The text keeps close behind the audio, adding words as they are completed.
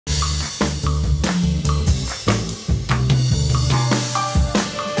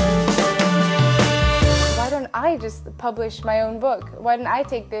just publish my own book? Why didn't I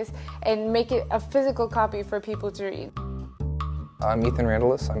take this and make it a physical copy for people to read? I'm Ethan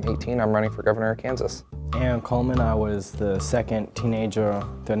Randallis. I'm 18. I'm running for governor of Kansas. Aaron Coleman, I was the second teenager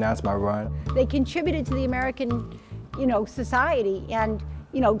to announce my run. They contributed to the American, society and,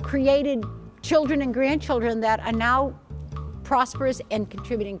 created children and grandchildren that are now prosperous and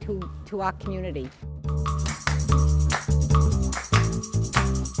contributing to our community.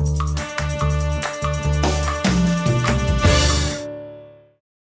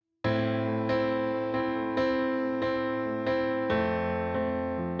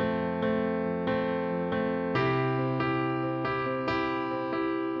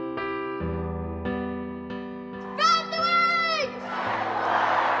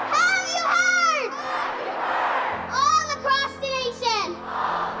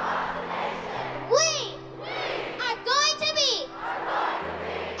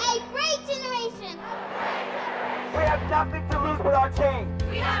 Nothing to lose but our change.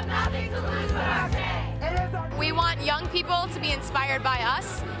 We have nothing to lose but our change. We want young people to be inspired by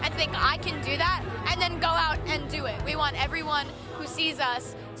us and think, I can do that, and then go out and do it. We want everyone who sees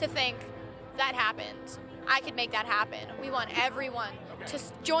us to think, that happened. I could make that happen. We want everyone to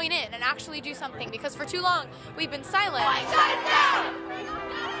join in and actually do something, because for too long we've been silent. Shut it down!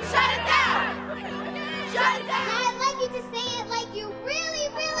 Shut it down! Shut it down! I'd like you to say it like you really,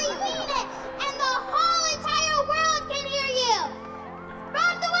 really mean it, and the whole entire world can hear you.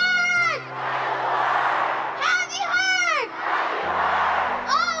 Spread the word! Have you heard?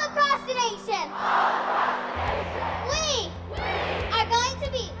 All across the nation. We are going to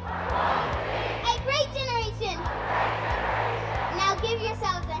be a great generation. Now give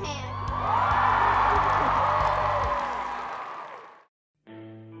yourselves a hand.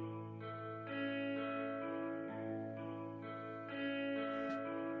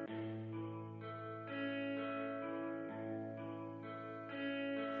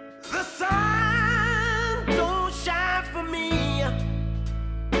 The sun don't shine for me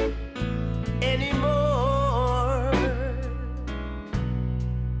anymore.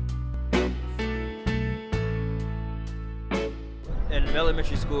 In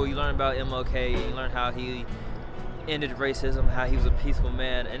elementary school, you learn about MLK, you learn how he ended racism, how he was a peaceful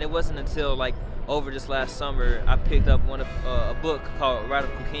man, and it wasn't until over this last summer I picked up a book called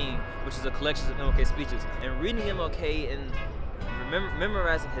Radical King, which is a collection of MLK speeches. And reading MLK and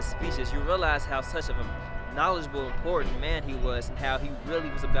memorizing his speeches, you realize how such of a knowledgeable, important man he was, and how he really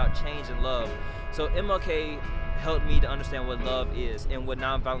was about change and love. So MLK helped me to understand what love is and what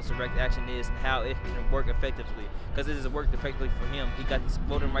nonviolent direct action is and how it can work effectively, because it has worked effectively for him. He got this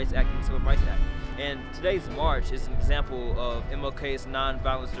Voting Rights Act and Civil Rights Act. And today's march is an example of MLK's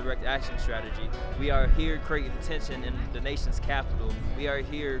nonviolence direct action strategy. We are here creating tension in the nation's capital. We are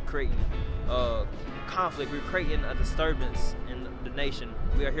here creating conflict. We're creating a disturbance in the nation.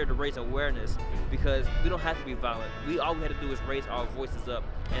 We are here to raise awareness, because we don't have to be violent. All we have to do is raise our voices up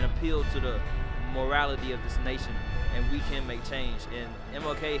and appeal to the morality of this nation, and we can make change. And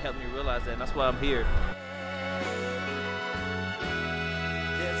MLK helped me realize that, and that's why I'm here.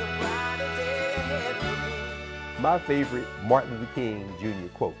 My favorite Martin Luther King Jr.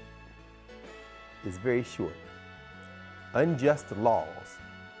 quote is very short. Unjust laws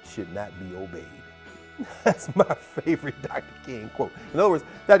should not be obeyed. That's my favorite Dr. King quote. In other words,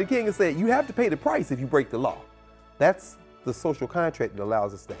 Dr. King is saying you have to pay the price if you break the law. That's the social contract that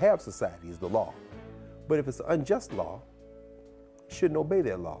allows us to have society, is the law. But if it's an unjust law, you shouldn't obey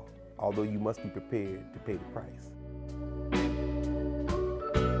that law, although you must be prepared to pay the price.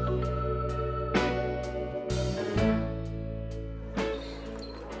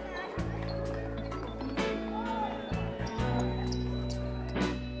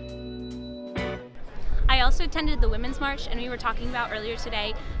 I also attended the Women's March, and we were talking about earlier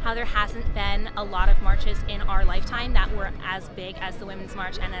today how there hasn't been a lot of marches in our lifetime that were as big as the Women's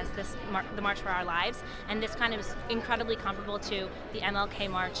March and as the March for Our Lives. And this kind of is incredibly comparable to the MLK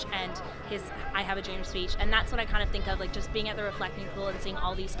March and his I Have a Dream speech. And that's what I kind of think of, just being at the Reflecting Pool and seeing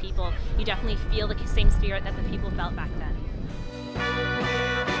all these people. You definitely feel the same spirit that the people felt back then.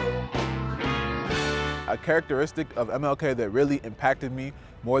 A characteristic of MLK that really impacted me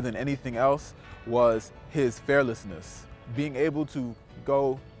more than anything else was his fearlessness. Being able to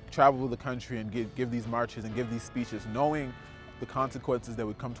go travel the country and give these marches and give these speeches, knowing the consequences that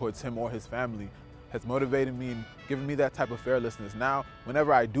would come towards him or his family, has motivated me and given me that type of fearlessness. Now,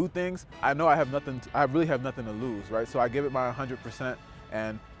 whenever I do things, I know I really have nothing to lose, right? So I give it my 100%,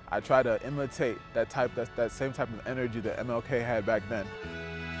 and I try to imitate that same type of energy that MLK had back then.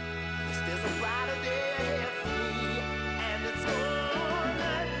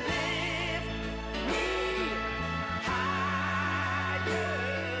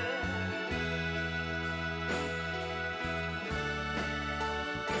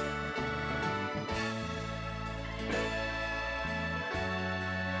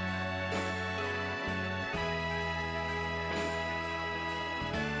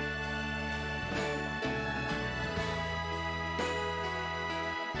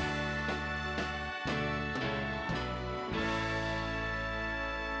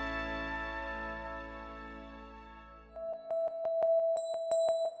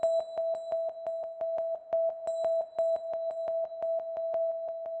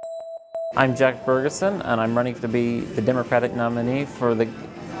 I'm Jack Bergeson, and I'm running to be the Democratic nominee for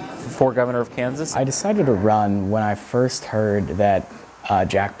governor of Kansas. I decided to run when I first heard that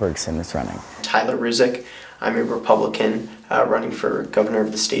Jack Bergeson was running. Tyler Ruzick. I'm a Republican running for governor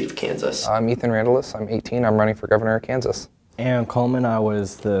of the state of Kansas. I'm Ethan Randallis. I'm 18. I'm running for governor of Kansas. Aaron Coleman. I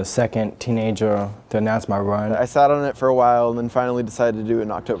was the second teenager to announce my run. I sat on it for a while and then finally decided to do it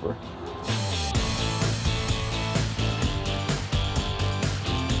in October.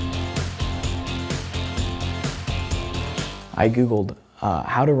 I Googled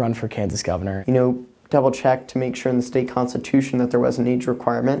how to run for Kansas governor. Double checked to make sure in the state constitution that there was an age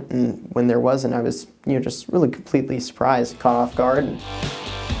requirement, and when there wasn't, I was, just really completely surprised, caught off guard.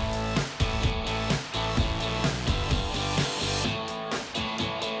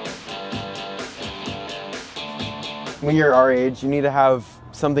 When you're our age, you need to have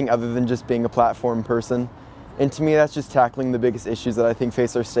something other than just being a platform person. And to me, that's just tackling the biggest issues that I think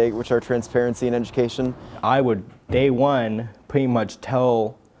face our state, which are transparency and education. I would, day one, pretty much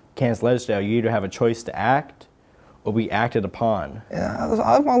tell Kansas legislature, you either have a choice to act or be acted upon. Yeah,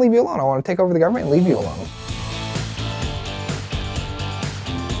 I want to leave you alone. I want to take over the government and leave you alone.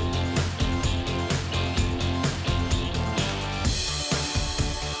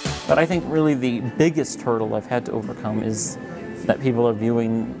 But I think really the biggest hurdle I've had to overcome is that people are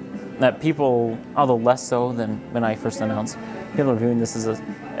viewing, although less so than when I first announced, people are viewing this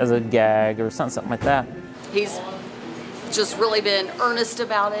as a gag or something like that. He's just really been earnest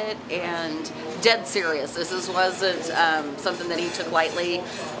about it and dead serious. This wasn't something that he took lightly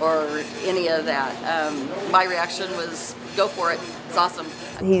or any of that. My reaction was, go for it. It's awesome.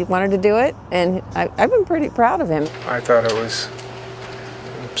 He wanted to do it, and I've been pretty proud of him. I thought it was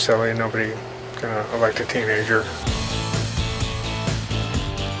silly. Nobody gonna elect a teenager.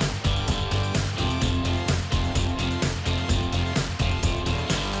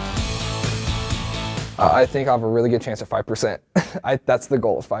 I think I have a really good chance at 5%. That's the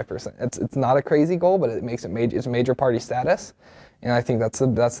goal, is 5%. It's not a crazy goal, but it makes it's major party status. And I think that's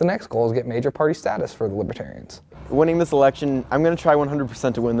the next goal, is get major party status for the Libertarians. Winning this election, I'm going to try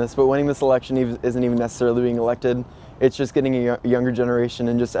 100% to win this, but winning this election isn't even necessarily being elected. It's just getting a younger generation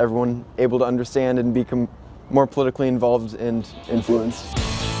and just everyone able to understand and become more politically involved and influenced.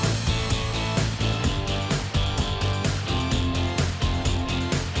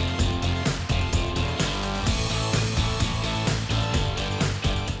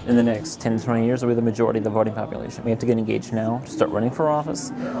 In the next 10 to 20 years, we'll be the majority of the voting population. We have to get engaged now to start running for office,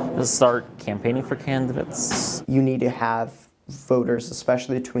 to start campaigning for candidates. You need to have voters,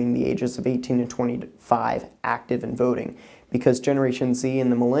 especially between the ages of 18 and 25, active in voting, because Generation Z and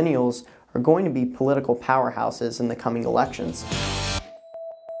the millennials are going to be political powerhouses in the coming elections.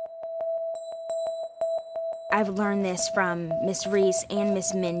 I've learned this from Miss Reese and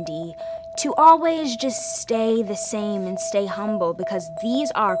Miss Mindy, to always just stay the same and stay humble, because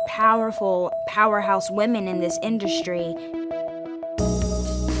these are powerful, powerhouse women in this industry.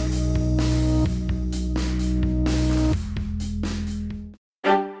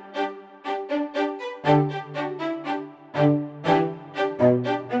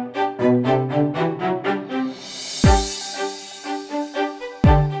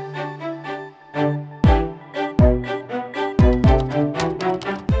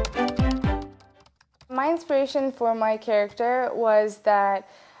 My inspiration for my character was that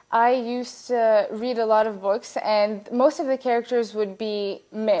I used to read a lot of books, and most of the characters would be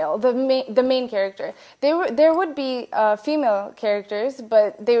male. The main character. There would be female characters,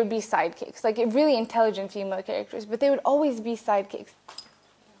 but they would be sidekicks, like really intelligent female characters, but they would always be sidekicks.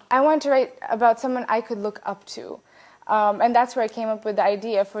 I wanted to write about someone I could look up to. And that's where I came up with the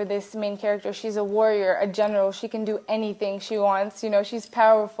idea for this main character. She's a warrior, a general. She can do anything she wants. She's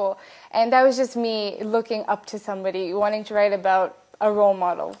powerful. And that was just me looking up to somebody, wanting to write about a role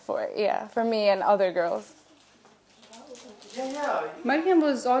model for me and other girls. Mariam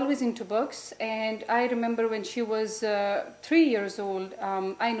was always into books, and I remember when she was 3 years old,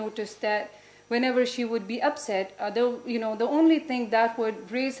 I noticed that whenever she would be upset, the only thing that would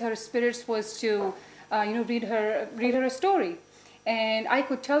raise her spirits was to read her a story. And I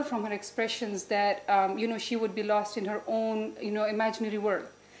could tell from her expressions that, she would be lost in her own, imaginary world.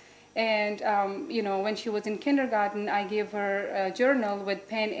 And, when she was in kindergarten, I gave her a journal with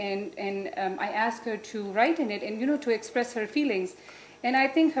pen, and I asked her to write in it and, to express her feelings. And I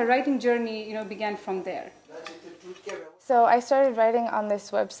think her writing journey, began from there. So I started writing on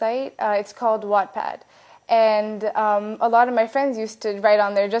this website. It's called Wattpad. And a lot of my friends used to write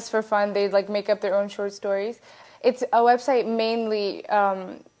on there just for fun. They'd make up their own short stories. It's a website mainly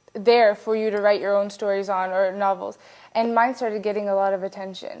there for you to write your own stories on or novels. And mine started getting a lot of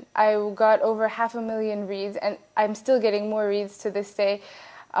attention. I got over 500,000 reads, and I'm still getting more reads to this day.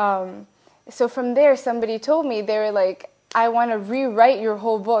 So from there, somebody told me, they were like, I want to rewrite your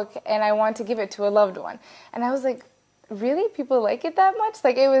whole book, and I want to give it to a loved one. And I was like, really? People like it that much?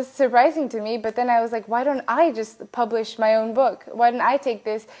 Like, it was surprising to me, but then I was like, why don't I just publish my own book? Why don't I take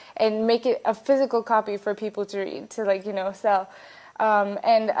this and make it a physical copy for people to read, to, like, you know, sell?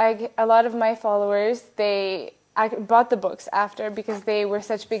 And a lot of my followers, I bought the books after because they were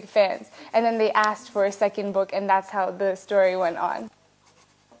such big fans. And then they asked for a second book, and that's how the story went on.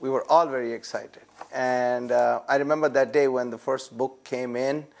 We were all very excited. And I remember that day when the first book came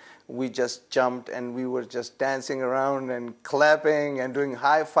in, we just jumped and we were just dancing around and clapping and doing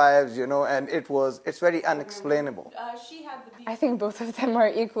high fives, you know, and it's very unexplainable. I think both of them are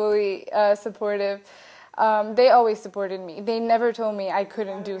equally supportive. They always supported me. They never told me I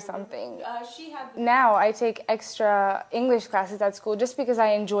couldn't do something. Now I take extra English classes at school just because I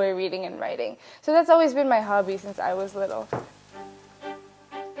enjoy reading and writing. So that's always been my hobby since I was little.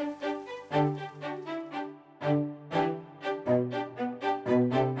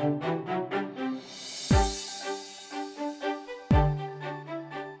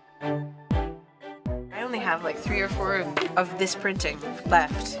 Have like 3 or 4 of this printing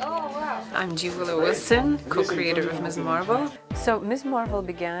left. Oh, wow. I'm G. Willow Wilson, co-creator of Ms. Marvel. So Ms. Marvel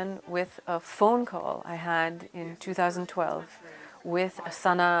began with a phone call I had in 2012 with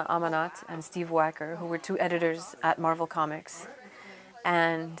Sana Amanat and Steve Wacker, who were 2 editors at Marvel Comics.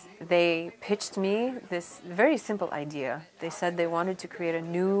 And they pitched me this very simple idea. They said they wanted to create a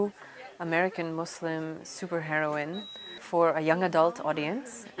new American Muslim superheroine for a young adult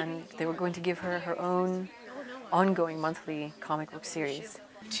audience, and they were going to give her her own ongoing monthly comic book series.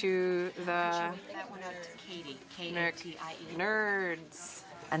 To the nerds.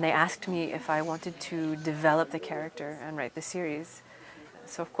 And they asked me if I wanted to develop the character and write the series.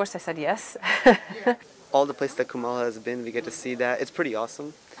 So of course I said yes. All the places that Kamala has been, we get to see that. It's pretty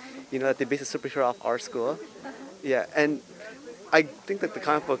awesome. You know, that they base a superhero off our school. Yeah, and I think that the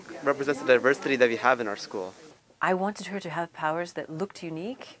comic book represents the diversity that we have in our school. I wanted her to have powers that looked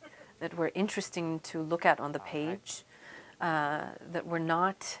unique, that were interesting to look at on the page, that were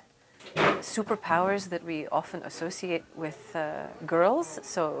not superpowers that we often associate with girls,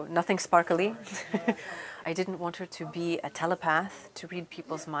 so nothing sparkly. I didn't want her to be a telepath to read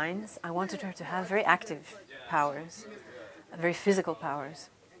people's minds. I wanted her to have very active powers, very physical powers,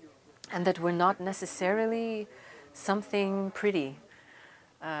 and that were not necessarily something pretty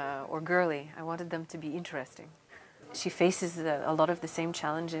or girly. I wanted them to be interesting. She faces a lot of the same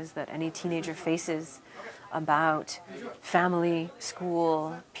challenges that any teenager faces about family,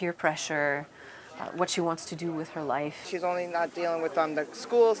 school, peer pressure, what she wants to do with her life. She's only not dealing with the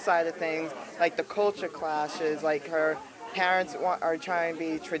school side of things, like the culture clashes, like her parents are trying to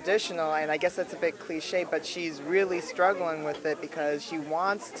be traditional, and I guess that's a bit cliche, but she's really struggling with it because she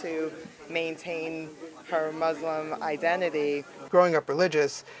wants to maintain her Muslim identity. Growing up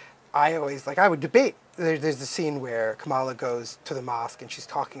religious, I would debate. There's a scene where Kamala goes to the mosque and she's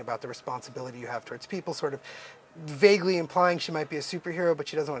talking about the responsibility you have towards people, sort of vaguely implying she might be a superhero, but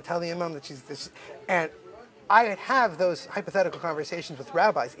she doesn't want to tell the imam that she's this. And I would have those hypothetical conversations with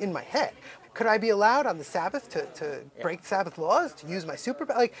rabbis in my head. Could I be allowed on the Sabbath to break Sabbath laws, to use my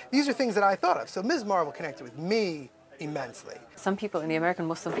superpower? Like, these are things that I thought of. So Ms. Marvel connected with me immensely. Some people in the American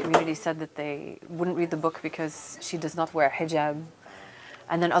Muslim community said that they wouldn't read the book because she does not wear hijab.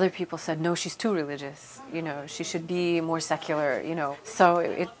 And then other people said, no, she's too religious, you know, she should be more secular, you know.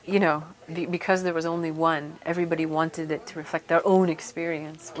 So, because there was only one, everybody wanted it to reflect their own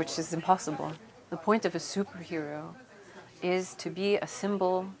experience, which is impossible. The point of a superhero is to be a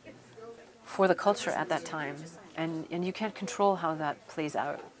symbol for the culture at that time. And you can't control how that plays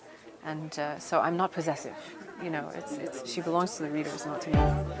out. And so I'm not possessive, you know, she belongs to the readers, not to me.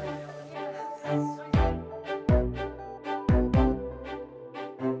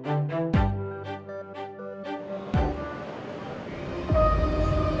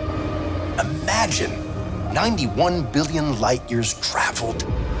 Imagine 91 billion light years traveled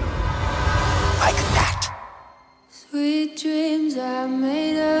like that. Sweet dreams are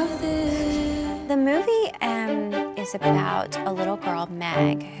made of this. The movie is about a little girl,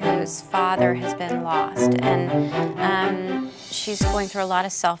 Meg, whose father has been lost, and she's going through a lot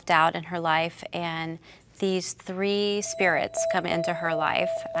of self-doubt in her life, and these 3 spirits come into her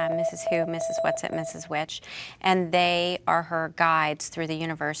life, Mrs. Who, Mrs. What's-It, Mrs. Which, and they are her guides through the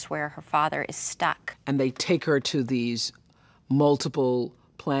universe where her father is stuck. And they take her to these multiple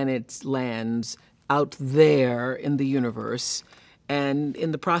planets, lands out there in the universe, And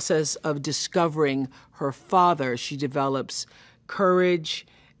in the process of discovering her father, she develops courage,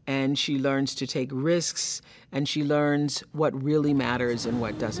 and she learns to take risks, and she learns what really matters and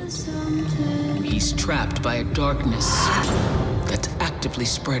what doesn't. He's trapped by a darkness that's actively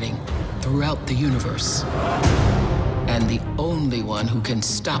spreading throughout the universe. And the only one who can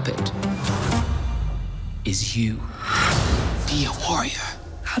stop it is you. Be a warrior.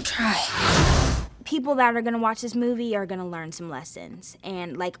 I'll try. People that are going to watch this movie are going to learn some lessons.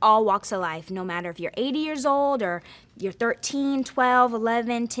 And like all walks of life, no matter if you're 80 years old or you're 13, 12,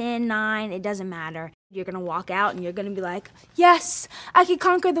 11, 10, 9, it doesn't matter. You're going to walk out and you're going to be like, yes, I can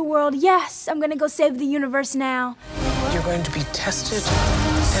conquer the world. Yes, I'm going to go save the universe now. You're going to be tested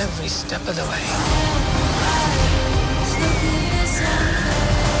every step of the way.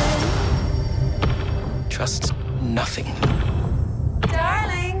 Trust nothing.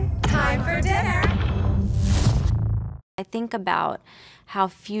 Darling, time for dinner. I think about how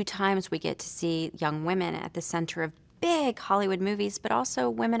few times we get to see young women at the center of big Hollywood movies, but also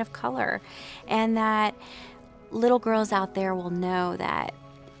women of color, and that little girls out there will know that,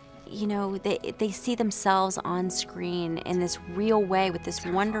 you know, they see themselves on screen in this real way with this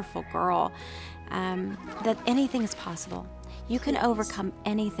wonderful girl, that anything is possible. You can overcome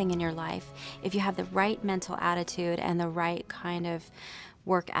anything in your life if you have the right mental attitude and the right kind of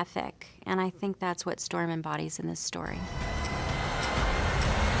work ethic. And I think that's what Storm embodies in this story.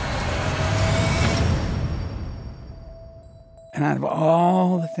 And out of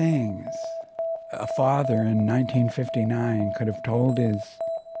all the things a father in 1959 could have told his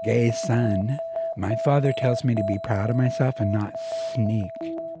gay son, my father tells me to be proud of myself and not sneak.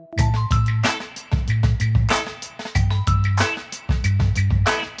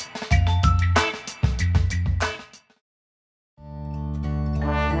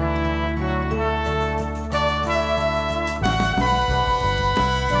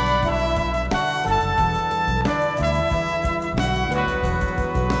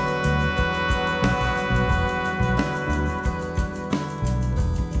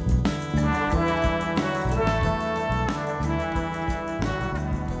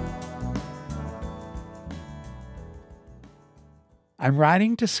 I'm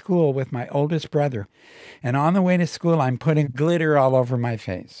riding to school with my oldest brother, and on the way to school, I'm putting glitter all over my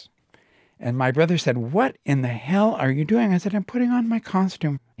face. And my brother said, "What in the hell are you doing?" I said, "I'm putting on my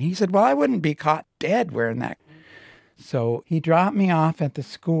costume." He said, "Well, I wouldn't be caught dead wearing that." So he dropped me off at the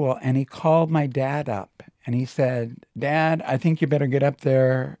school, and he called my dad up, and he said, "Dad, I think you better get up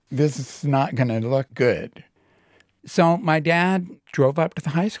there. This is not going to look good." So my dad drove up to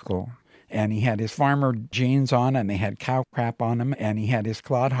the high school. And he had his farmer jeans on, and they had cow crap on him, and he had his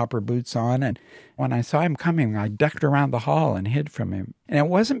clodhopper boots on. And when I saw him coming, I ducked around the hall and hid from him. And it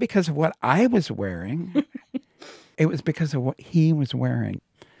wasn't because of what I was wearing. It was because of what he was wearing.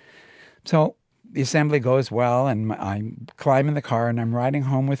 So the assembly goes well, and I climb in the car, and I'm riding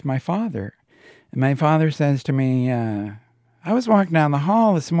home with my father. And my father says to me, "I was walking down the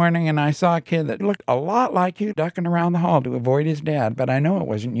hall this morning and I saw a kid that looked a lot like you ducking around the hall to avoid his dad, but I know it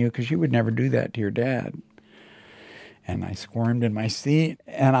wasn't you because you would never do that to your dad." And I squirmed in my seat,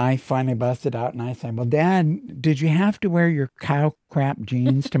 and I finally busted out and I said, "Well, Dad, did you have to wear your cow crap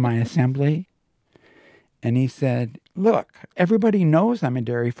jeans to my assembly?" And he said, "Look, everybody knows I'm a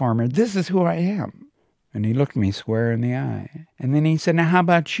dairy farmer. This is who I am." And he looked me square in the eye. And then he said, "Now, how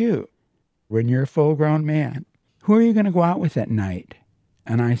about you? When you're a full-grown man, who are you going to go out with at night?"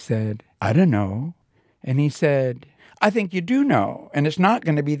 And I said, "I don't know." And he said, "I think you do know. And it's not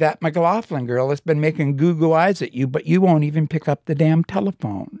going to be that McLaughlin girl that's been making goo-goo eyes at you, but you won't even pick up the damn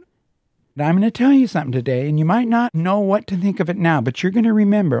telephone. And I'm going to tell you something today, and you might not know what to think of it now, but you're going to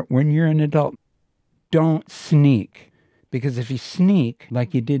remember when you're an adult. Don't sneak. Because if you sneak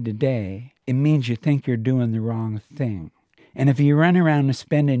like you did today, it means you think you're doing the wrong thing. And if you run around and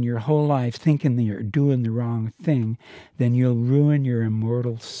spending your whole life thinking that you're doing the wrong thing, then you'll ruin your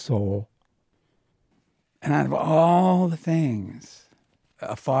immortal soul." And out of all the things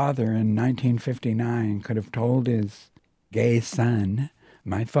a father in 1959 could have told his gay son,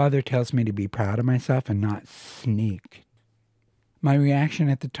 my father tells me to be proud of myself and not sneak. My reaction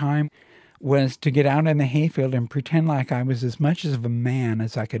at the time was to get out in the hayfield and pretend like I was as much of a man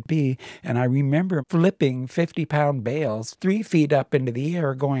as I could be. And I remember flipping 50-pound bales 3 feet up into the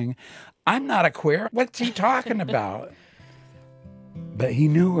air going, "I'm not a queer. What's he talking about?" But he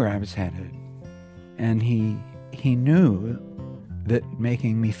knew where I was headed. And he knew that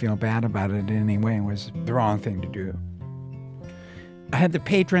making me feel bad about it anyway was the wrong thing to do. I had the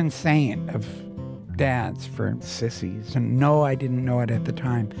patron saint of dads for sissies. And no, I didn't know it at the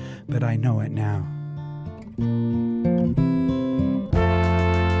time, but I know it now.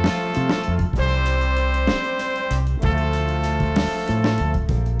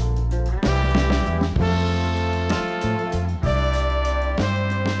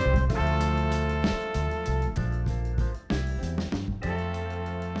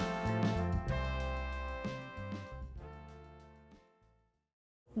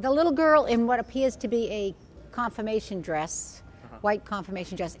 The little girl in what appears to be a confirmation dress, white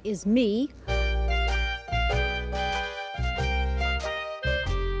confirmation dress, is me.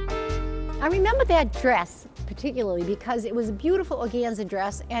 I remember that dress particularly because it was a beautiful organza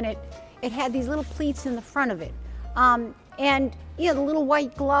dress, and it had these little pleats in the front of it. And the little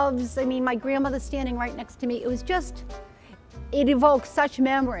white gloves, I mean, my grandmother standing right next to me, it evokes such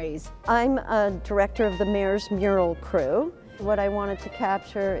memories. I'm a director of the Mayor's Mural Crew. What I wanted to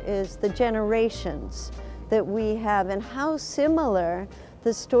capture is the generations that we have and how similar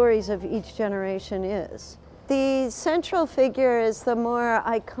the stories of each generation is. The central figure is the more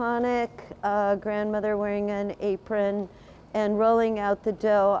iconic grandmother wearing an apron and rolling out the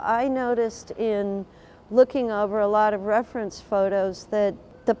dough. I noticed in looking over a lot of reference photos that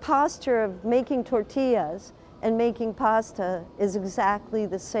the posture of making tortillas and making pasta is exactly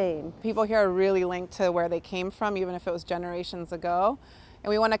the same. People here are really linked to where they came from, even if it was generations ago. And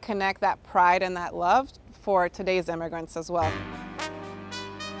we want to connect that pride and that love for today's immigrants as well.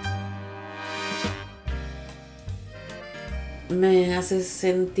 Me hace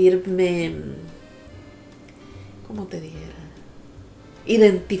sentirme, ¿cómo te dijera?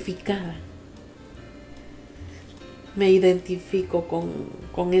 Identificada. Me identifico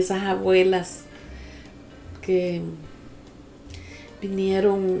con esas abuelas que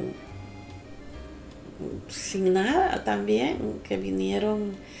vinieron sin nada también, que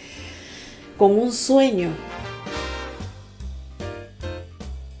vinieron con un sueño.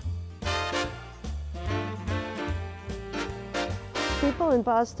 People in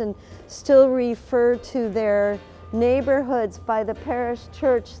Boston still refer to their neighborhoods by the parish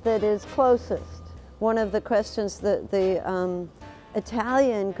church that is closest. One of the questions that the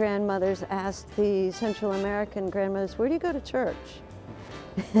Italian grandmothers asked the Central American grandmothers, where do you go to church?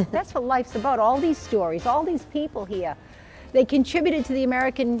 That's what life's about, all these stories, all these people here. They contributed to the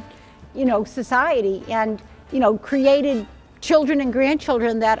American, society and, created children and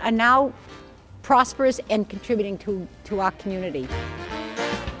grandchildren that are now prosperous and contributing to our community.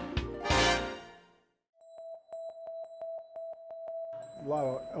 A lot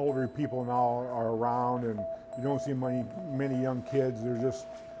of elderly people now are around, and you don't see many young kids.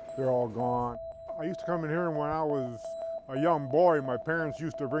 They're all gone. I used to come in here when I was a young boy. My parents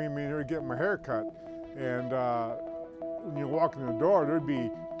used to bring me in here to get my hair cut. And when you walk in the door, there'd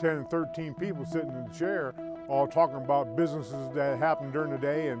be 10, 13 people sitting in the chair, all talking about businesses that happened during the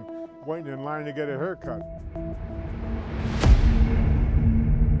day and waiting in line to get a haircut.